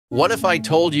What if I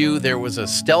told you there was a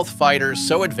stealth fighter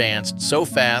so advanced, so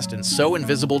fast, and so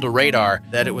invisible to radar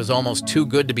that it was almost too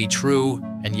good to be true,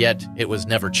 and yet it was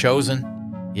never chosen?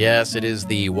 Yes, it is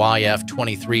the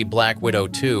YF-23 Black Widow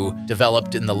II,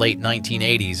 developed in the late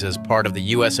 1980s as part of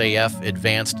the USAF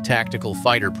Advanced Tactical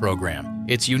Fighter program.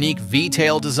 Its unique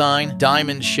V-tail design,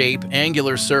 diamond shape,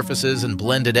 angular surfaces, and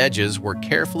blended edges were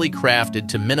carefully crafted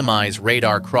to minimize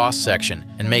radar cross-section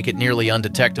and make it nearly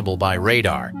undetectable by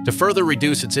radar. To further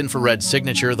reduce its infrared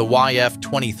signature, the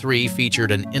YF-23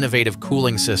 featured an innovative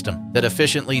cooling system that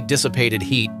efficiently dissipated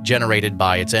heat generated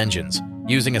by its engines,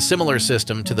 using a similar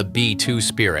system to the B-2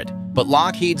 Spirit. But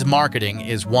Lockheed's marketing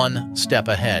is one step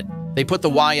ahead. They put the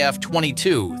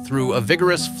YF-22 through a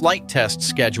vigorous flight test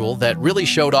schedule that really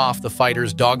showed off the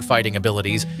fighter's dogfighting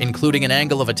abilities, including an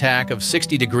angle of attack of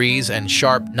 60 degrees and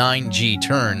sharp 9G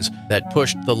turns that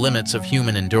pushed the limits of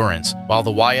human endurance. While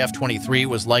the YF-23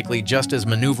 was likely just as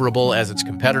maneuverable as its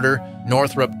competitor,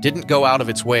 Northrop didn't go out of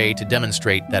its way to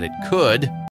demonstrate that it could.